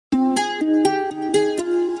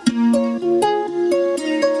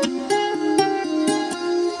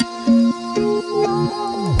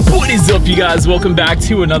up, you guys? Welcome back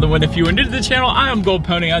to another one. If you are new to the channel, I am Gold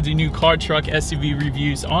Pony. I do new car, truck, SUV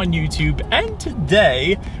reviews on YouTube, and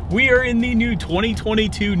today we are in the new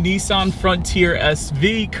 2022 Nissan Frontier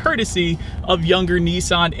SV, courtesy of Younger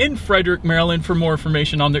Nissan in Frederick, Maryland. For more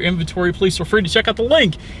information on their inventory, please feel free to check out the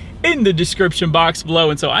link in the description box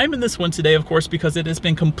below. And so I'm in this one today, of course, because it has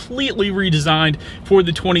been completely redesigned for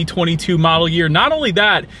the 2022 model year. Not only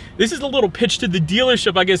that, this is a little pitch to the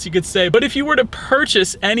dealership, I guess you could say, but if you were to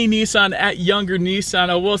purchase any Nissan at Younger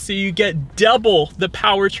Nissan, I will say you get double the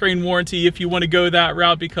powertrain warranty if you want to go that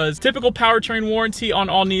route, because typical powertrain warranty on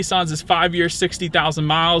all Nissans is 5 years, 60,000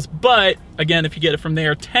 miles. But again, if you get it from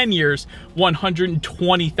there, 10 years,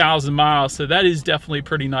 120,000 miles. So that is definitely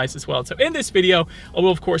pretty nice as well. So in this video, I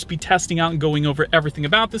will of course be testing out and going over everything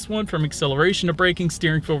about this one, from acceleration to braking,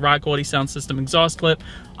 steering feel, ride quality, sound system, exhaust clip,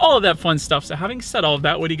 all of that fun stuff. So having said all of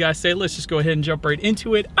that, what do you guys say? Let's just go ahead and jump right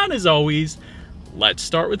into it. And as always, let's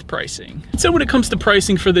start with pricing. So when it comes to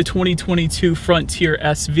pricing for the 2022 Frontier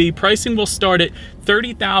SV, pricing will start at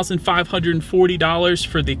 $30,540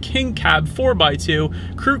 for the King Cab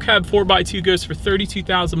 4x2. Crew Cab 4x2 goes for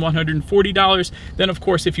 $32,140. Then of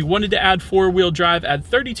course, if you wanted to add four-wheel drive, add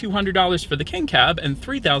 $3,200 for the King Cab and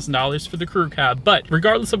 $3,000 for the Crew Cab. But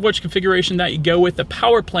regardless of which configuration that you go with, the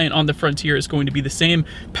power plant on the Frontier is going to be the same.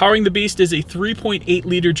 Powering the beast is a 3.8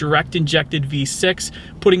 liter direct injected V6,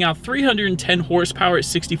 putting out 310 horsepower at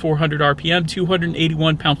 6,400 RPM,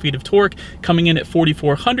 281 pound-feet of torque, coming in at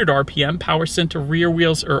 4,400 RPM. Power sent to rear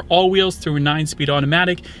wheels or all wheels through a 9-speed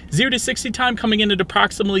automatic. 0 to 60 time coming in at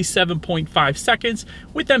approximately 7.5 seconds,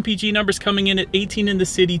 with MPG numbers coming in at 18 in the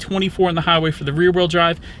city, 24 on the highway for the rear-wheel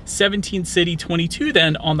drive, 17 city, 22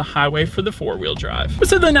 then on the highway for the four-wheel drive.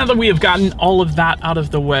 So then, now that we have gotten all of that out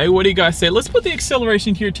of the way, what do you guys say? Let's put the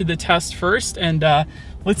acceleration here to the test first, and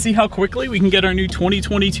let's see how quickly we can get our new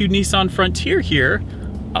 2022 Nissan Frontier here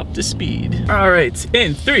up to speed. All right,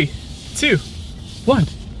 in 3, 2, 1.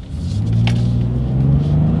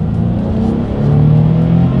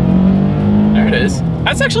 There it is.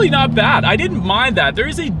 That's actually not bad. I didn't mind that. There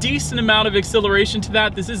is a decent amount of acceleration to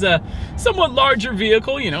that. This is a somewhat larger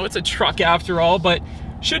vehicle. You know, it's a truck after all, but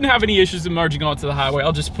shouldn't have any issues in merging onto the highway.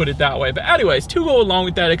 I'll just put it that way. But anyways, to go along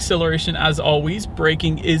with that acceleration, as always,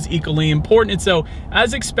 braking is equally important. And so,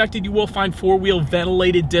 as expected, you will find four-wheel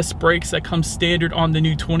ventilated disc brakes that come standard on the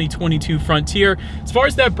new 2022 Frontier. As far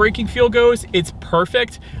as that braking feel goes, it's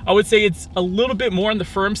perfect. I would say it's a little bit more on the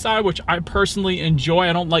firm side, which I personally enjoy.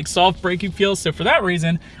 I don't like soft braking feels, so for that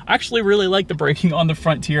reason, I actually really like the braking on the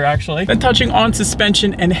Frontier, actually. Then touching on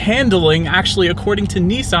suspension and handling, actually, according to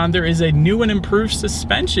Nissan, there is a new and improved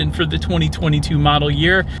suspension for the 2022 model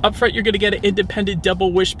year. Up front, you're going to get an independent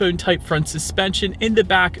double wishbone type front suspension. In the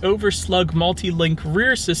back, overslug multi-link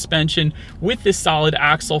rear suspension with this solid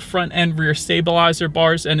axle, front and rear stabilizer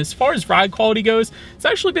bars. And as far as ride quality goes, it's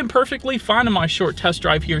actually been perfectly fine on my short test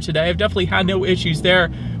drive here today. I've definitely had no issues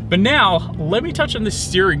there. But now, let me touch on the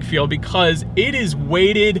steering feel, because it is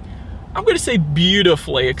weighted, I'm going to say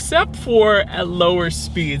beautifully, except for at lower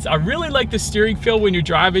speeds. I really like the steering feel when you're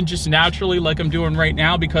driving just naturally like I'm doing right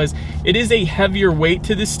now, because it is a heavier weight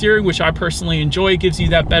to the steering, which I personally enjoy. It gives you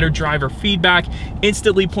that better driver feedback,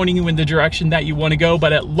 instantly pointing you in the direction that you want to go.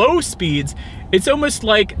 But at low speeds, it's almost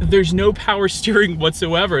like there's no power steering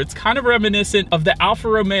whatsoever. It's kind of reminiscent of the Alfa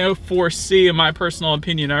Romeo 4C, in my personal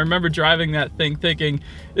opinion. I remember driving that thing thinking,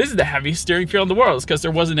 this is the heaviest steering feel in the world, because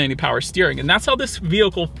there wasn't any power steering. And that's how this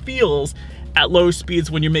vehicle feels at low speeds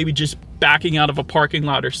when you're maybe just backing out of a parking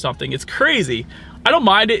lot or something. It's crazy. I don't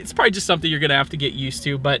mind it. It's probably just something you're gonna have to get used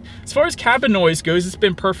to. But as far as cabin noise goes, it's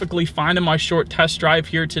been perfectly fine in my short test drive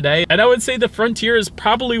here today. And I would say the Frontier is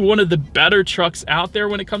probably one of the better trucks out there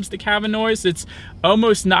when it comes to cabin noise. It's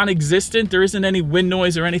almost non-existent. There isn't any wind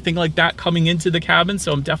noise or anything like that coming into the cabin,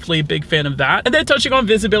 so I'm definitely a big fan of that. And then touching on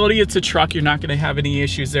visibility, it's a truck. You're not gonna have any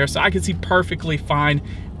issues there, so I can see perfectly fine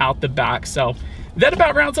out the back. So that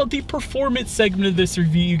about rounds out the performance segment of this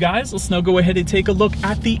review, you guys. Let's now go ahead and take a look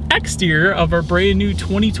at the exterior of our brand new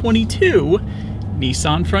 2022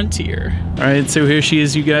 Nissan Frontier. All right, so here she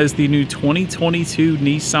is, you guys, the new 2022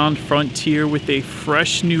 Nissan Frontier with a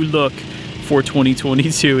fresh new look for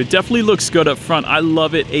 2022. It definitely looks good up front. I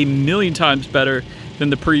love it a million times better than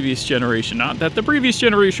the previous generation. Not that the previous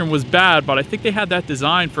generation was bad, but I think they had that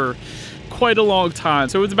design for quite a long time,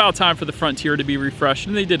 so it was about time for the Frontier to be refreshed,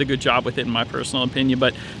 and they did a good job with it in my personal opinion.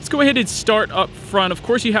 But let's go ahead and start up front. Of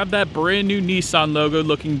course, you have that brand new Nissan logo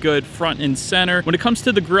looking good front and center. When it comes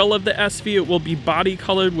to the grille of the SV, it will be body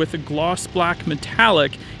colored with a gloss black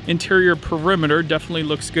metallic interior perimeter. Definitely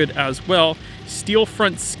looks good as well. Steel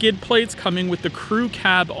front skid plates coming with the Crew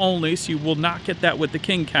Cab only, so you will not get that with the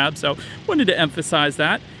King Cab, so wanted to emphasize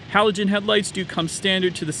that. Halogen headlights do come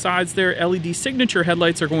standard to the sides there. LED signature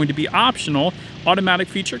headlights are going to be optional. Automatic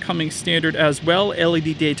feature coming standard as well.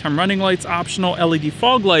 LED daytime running lights optional. LED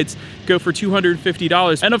fog lights go for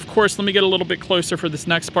 $250. And of course, let me get a little bit closer for this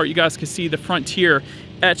next part. You guys can see the Frontier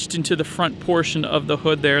etched into the front portion of the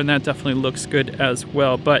hood there, and that definitely looks good as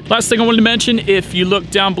well. But last thing I wanted to mention, if you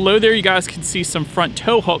look down below there, you guys can see some front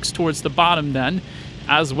tow hooks towards the bottom then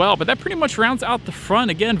as well. But that pretty much rounds out the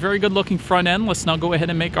front. Again, very good looking front end. Let's now go ahead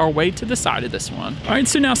and make our way to the side of this one. All right,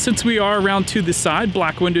 so now since we are around to the side,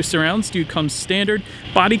 black window surrounds do come standard.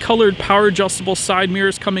 Body colored power adjustable side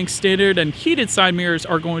mirrors coming standard, and heated side mirrors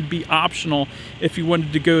are going to be optional if you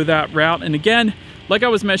wanted to go that route. And again, like I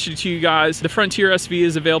was mentioning to you guys, the Frontier SV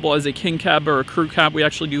is available as a king cab or a crew cab. We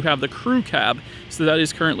actually do have the crew cab, so that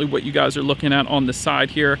is currently what you guys are looking at on the side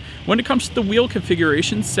here. When it comes to the wheel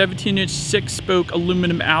configuration, 17-inch 6-spoke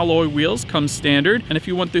aluminum alloy wheels come standard. And if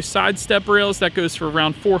you want those side step rails, that goes for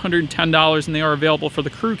around $410, and they are available for the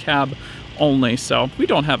crew cab only. So we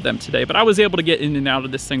don't have them today, but I was able to get in and out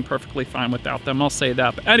of this thing perfectly fine without them, I'll say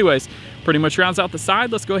that. But anyways, pretty much rounds out the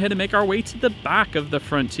side. Let's go ahead and make our way to the back of the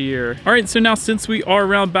Frontier. All right, so now since we are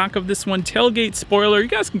around back of this one, tailgate spoiler, you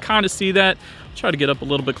guys can kind of see that. I'll try to get up a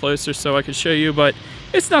little bit closer so I can show you, but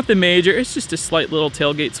it's not the major, it's just a slight little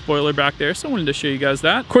tailgate spoiler back there, so I wanted to show you guys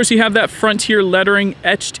that. Of course, you have that Frontier lettering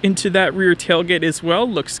etched into that rear tailgate as well.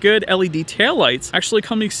 Looks good. LED taillights actually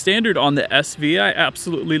coming standard on the SV. I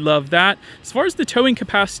absolutely love that. As far as the towing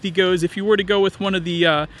capacity goes, if you were to go with one of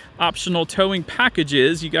the optional towing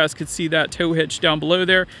packages, you guys could see that tow hitch down below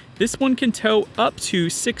there. This one can tow up to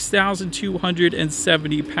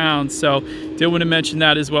 6,270 pounds. So did want to mention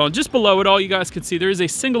that as well. And just below it all, you guys can see there is a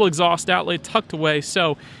single exhaust outlet tucked away.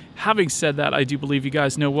 So having said that, I do believe you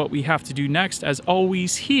guys know what we have to do next. As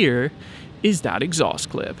always, here is that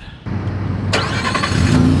exhaust clip.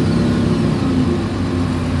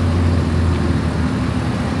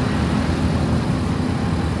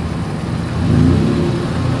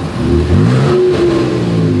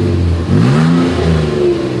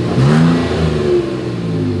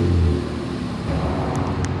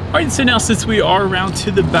 All right, so now since we are around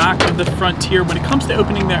to the back of the Frontier, when it comes to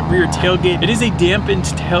opening that rear tailgate, it is a dampened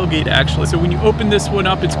tailgate actually. So when you open this one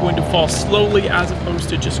up, it's going to fall slowly as opposed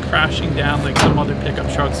to just crashing down like some other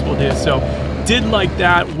pickup trucks will do. So did like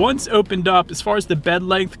that. Once opened up, as far as the bed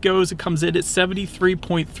length goes, it comes in at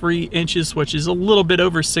 73.3 inches, which is a little bit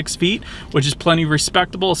over 6 feet, which is plenty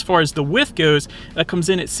respectable. As far as the width goes, that comes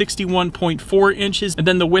in at 61.4 inches. And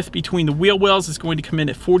then the width between the wheel wells is going to come in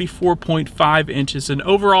at 44.5 inches. And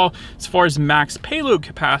overall, as far as max payload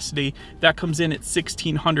capacity, that comes in at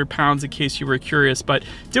 1,600 pounds in case you were curious. But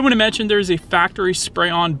did want to mention there is a factory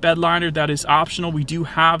spray-on bed liner that is optional. We do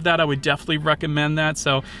have that. I would definitely recommend that.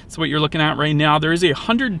 So that's what you're looking at right now. There is a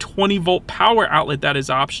 120 volt power outlet that is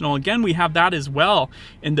optional. Again, we have that as well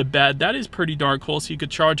in the bed. That is pretty darn cool. So you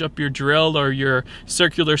could charge up your drill or your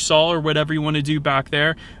circular saw or whatever you want to do back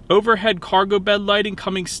there. Overhead cargo bed lighting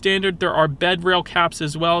coming standard. There are bed rail caps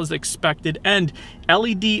as well as expected, and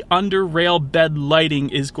LED under rail bed lighting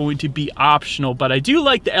is going to be optional, but I do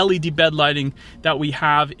like the LED bed lighting that we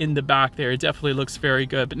have in the back there. It definitely looks very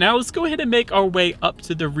good. But now let's go ahead and make our way up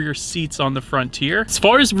to the rear seats on the Frontier. As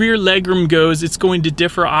far as rear legroom goes, it's going to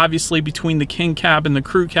differ obviously between the king cab and the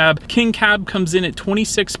crew cab. King cab comes in at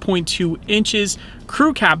 26.2 inches.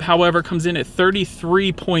 Crew cab, however, comes in at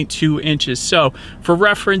 33.2 inches. So for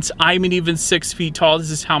reference, I'm an even 6 feet tall.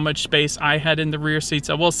 This is how much space I had in the rear seats.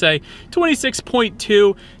 I will say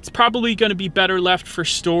 26.2, it's probably going to be better left for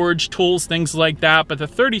storage, tools, things like that. But the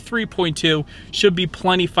 33.2 should be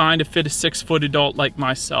plenty fine to fit a 6-foot adult like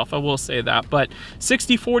myself. I will say that. But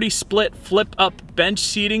 60-40 split flip up bench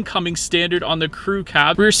seating coming standard on the crew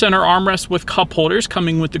cab. Rear center armrest with cup holders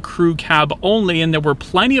coming with the crew cab only. And there were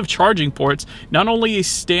plenty of charging ports. Not only a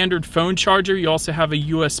standard phone charger, you also have a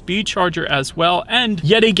USB charger as well, and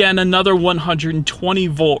yet again another 120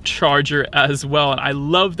 volt charger as well. And I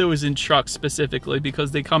love those in trucks specifically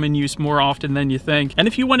because they come in use more often than you think. And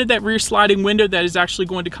if you wanted that rear sliding window, that is actually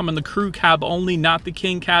going to come in the crew cab only, not the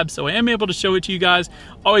king cab. So I am able to show it to you guys.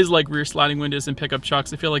 Always like rear sliding windows in pickup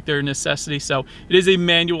trucks. I feel like they're a necessity. So it is a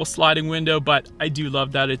manual sliding window, but I do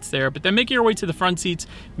love that it's there. But then making your way to the front seats,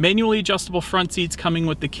 manually adjustable front seats coming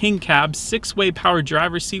with the king cab, 6-way power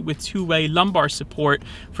driver's seat with 2-way lumbar support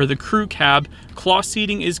for the crew cab. Cloth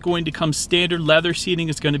seating is going to come standard. Leather seating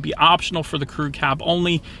is going to be optional for the crew cab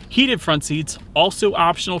only. Heated front seats also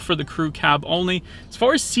optional for the crew cab only. As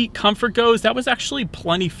far as seat comfort goes, that was actually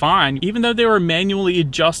plenty fine. Even though they were manually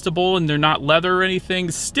adjustable and they're not leather or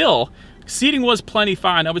anything, still Seating was plenty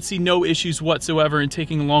fine. I would see no issues whatsoever in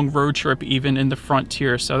taking a long road trip even in the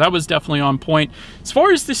Frontier. So that was definitely on point. As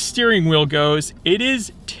far as the steering wheel goes, it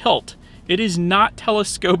is tilt. It is not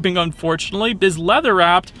telescoping, unfortunately. It is leather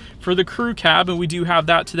wrapped for the crew cab, and we do have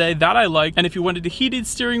that today. That I like. And if you wanted a heated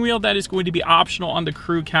steering wheel, that is going to be optional on the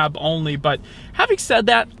crew cab only. But having said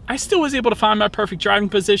that, I still was able to find my perfect driving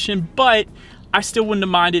position, but I still wouldn't have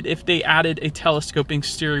minded if they added a telescoping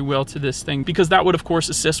steering wheel to this thing, because that would of course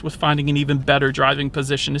assist with finding an even better driving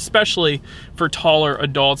position, especially for taller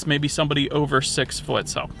adults, maybe somebody over 6 foot.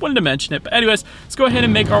 So wanted to mention it. But anyways, let's go ahead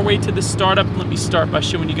and make our way to the startup. Let me start by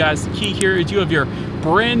showing you guys the key here. You have your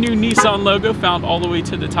brand new Nissan logo found all the way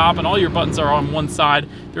to the top, and all your buttons are on one side.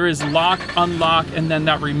 There is lock, unlock, and then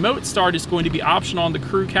that remote start is going to be optional on the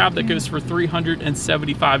crew cab. That goes for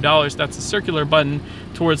 $375. That's a circular button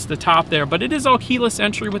towards the top there, but it is all keyless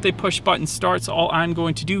entry with a push button start. So all I'm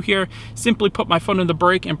going to do here, simply put my foot on the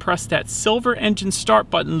brake and press that silver engine start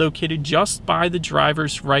button located just by the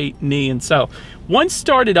driver's right knee. And so once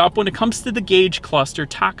started up, when it comes to the gauge cluster,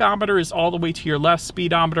 tachometer is all the way to your left,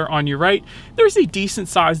 speedometer on your right. There's a decent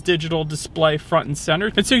sized digital display front and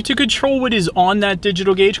center. And so to control what is on that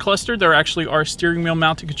digital gauge cluster, there actually are steering wheel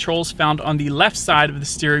mounted controls found on the left side of the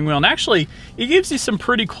steering wheel. And actually, it gives you some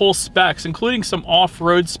pretty cool specs, including some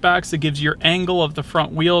off-road specs. It gives your angle of the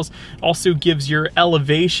front wheels, also gives your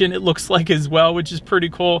elevation, it looks like, as well, which is pretty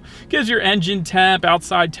cool. Gives your engine temp,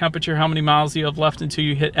 outside temperature, how many miles you have left until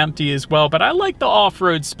you hit empty as well. But I like the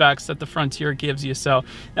off-road specs that the Frontier gives you, so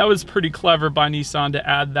that was pretty clever by Nissan to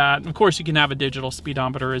add that. And of course, you can have a digital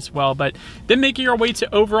speedometer as well. But then making our way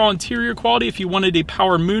to overall interior quality, if you wanted a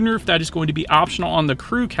power moonroof, that is going to be optional on the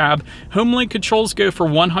crew cab. HomeLink controls go for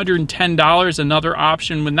 $110, another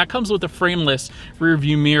option, when that comes with a frameless rear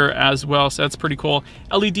view mirror as well, so that's pretty cool.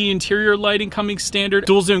 LED interior lighting coming standard,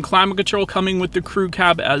 dual zone climate control coming with the crew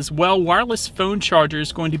cab as well. Wireless phone charger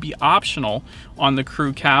is going to be optional on the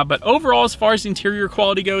crew cab. But overall, as far as interior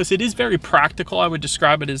quality goes, it is very practical. I would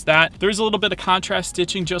describe it as that. There's a little bit of contrast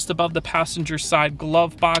stitching just above the passenger side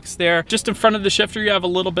glove box there. Just in front of the shifter, you have a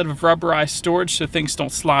little bit of rubberized storage so things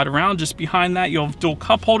don't slide around. Just behind that, you'll have dual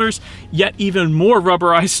cup holders, yet even more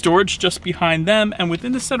rubberized storage just behind them. And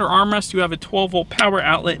within the center armrest, you have a 12-volt power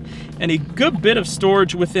outlet and a good bit of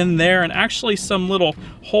storage within there, and actually some little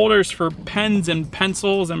holders for pens and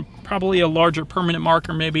pencils, and probably a larger permanent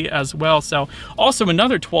marker maybe as well. So also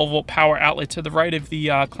another 12-volt power outlet to the right of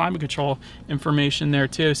the climate control information there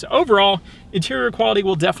too. So overall, interior quality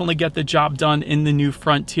will definitely get the job done in the new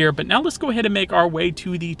Frontier. But now let's go ahead and make our way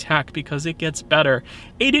to the tech, because it gets better.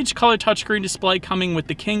 8-inch color touchscreen display coming with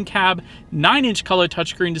the King cab, 9-inch color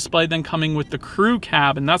touchscreen display then coming with the crew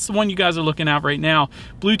cab, and that's the one you guys are looking at right now.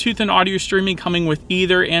 Bluetooth and audio streaming coming with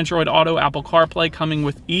either, Android Auto, Apple CarPlay coming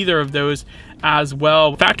with either of those as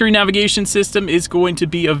well. Factory navigation system is going to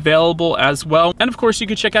be available as well. And of course, you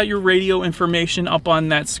can check out your radio information up on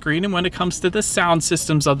that screen. And when it comes to the sound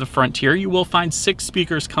systems of the Frontier, you will find 6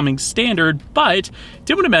 speakers coming standard, but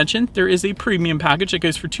did want to mention there is a premium package that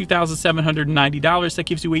goes for $2,790 that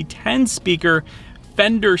gives you a 10-speaker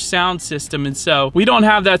Fender sound system. And so we don't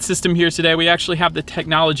have that system here today. We actually have the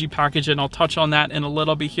technology package, and I'll touch on that in a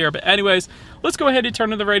little bit here. But anyways, let's go ahead and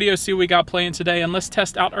turn to the radio, see what we got playing today, and let's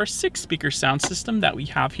test out our 6-speaker sound system that we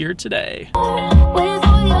have here today. That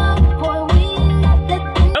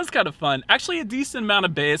was kind of fun. Actually, a decent amount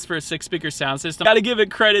of bass for a 6-speaker sound system. Gotta give it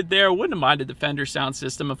credit there. Wouldn't have minded the Fender sound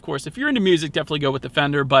system. Of course, if you're into music, definitely go with the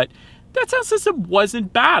Fender, but that sound system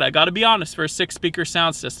wasn't bad, I gotta be honest, for a 6-speaker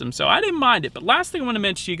sound system, so I didn't mind it. But last thing I want to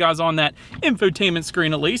mention to you guys on that infotainment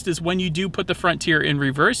screen at least is when you do put the Frontier in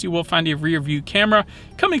reverse, you will find a rear view camera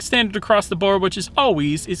coming standard across the board, which is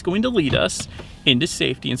always going to lead us into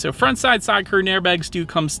safety. And so front side curtain airbags do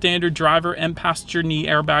come standard, driver and passenger knee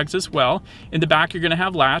airbags as well. In the back, you're gonna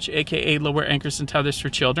have latch, aka lower anchors and tethers for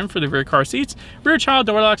children for the rear car seats, rear child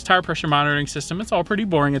door locks, tire pressure monitoring system. It's all pretty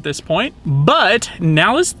boring at this point. But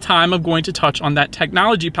now is the time I'm going to touch on that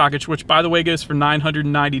technology package, which by the way goes for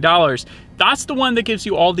 $990. That's the one that gives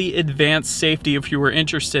you all the advanced safety if you were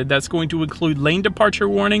interested. That's going to include lane departure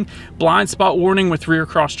warning, blind spot warning with rear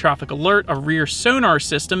cross traffic alert, a rear sonar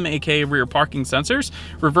system, aka rear parking sensors,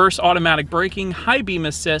 reverse automatic braking, high beam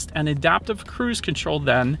assist, and adaptive cruise control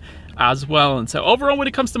then as well. And so overall, when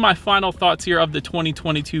it comes to my final thoughts here of the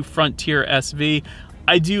 2022 Frontier SV,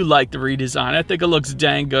 I do like the redesign. I think it looks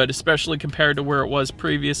dang good, especially compared to where it was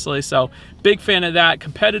previously. So big fan of that.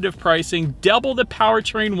 Competitive pricing, double the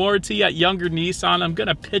powertrain warranty at younger Nissan. I'm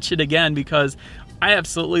gonna pitch it again because I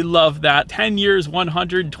absolutely love that. 10 years,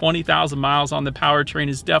 120,000 miles on the powertrain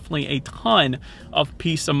is definitely a ton of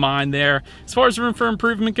peace of mind there. As far as room for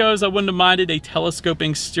improvement goes, I wouldn't have minded a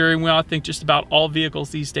telescoping steering wheel. I think just about all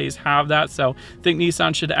vehicles these days have that, so I think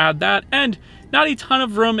Nissan should add that. And not a ton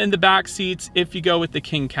of room in the back seats if you go with the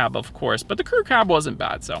king cab, of course, but the crew cab wasn't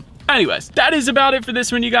bad. So anyways, that is about it for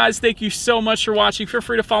this one, you guys. Thank you so much for watching. Feel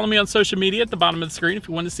free to follow me on social media at the bottom of the screen if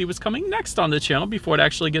you want to see what's coming next on the channel before it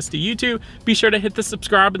actually gets to YouTube. Be sure to hit the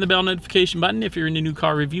subscribe and the bell notification button if you're into new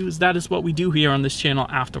car reviews. That is what we do here on this channel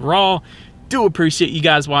after all. Do appreciate you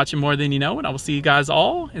guys watching more than you know, and I will see you guys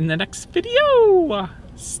all in the next video.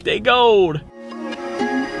 Stay gold.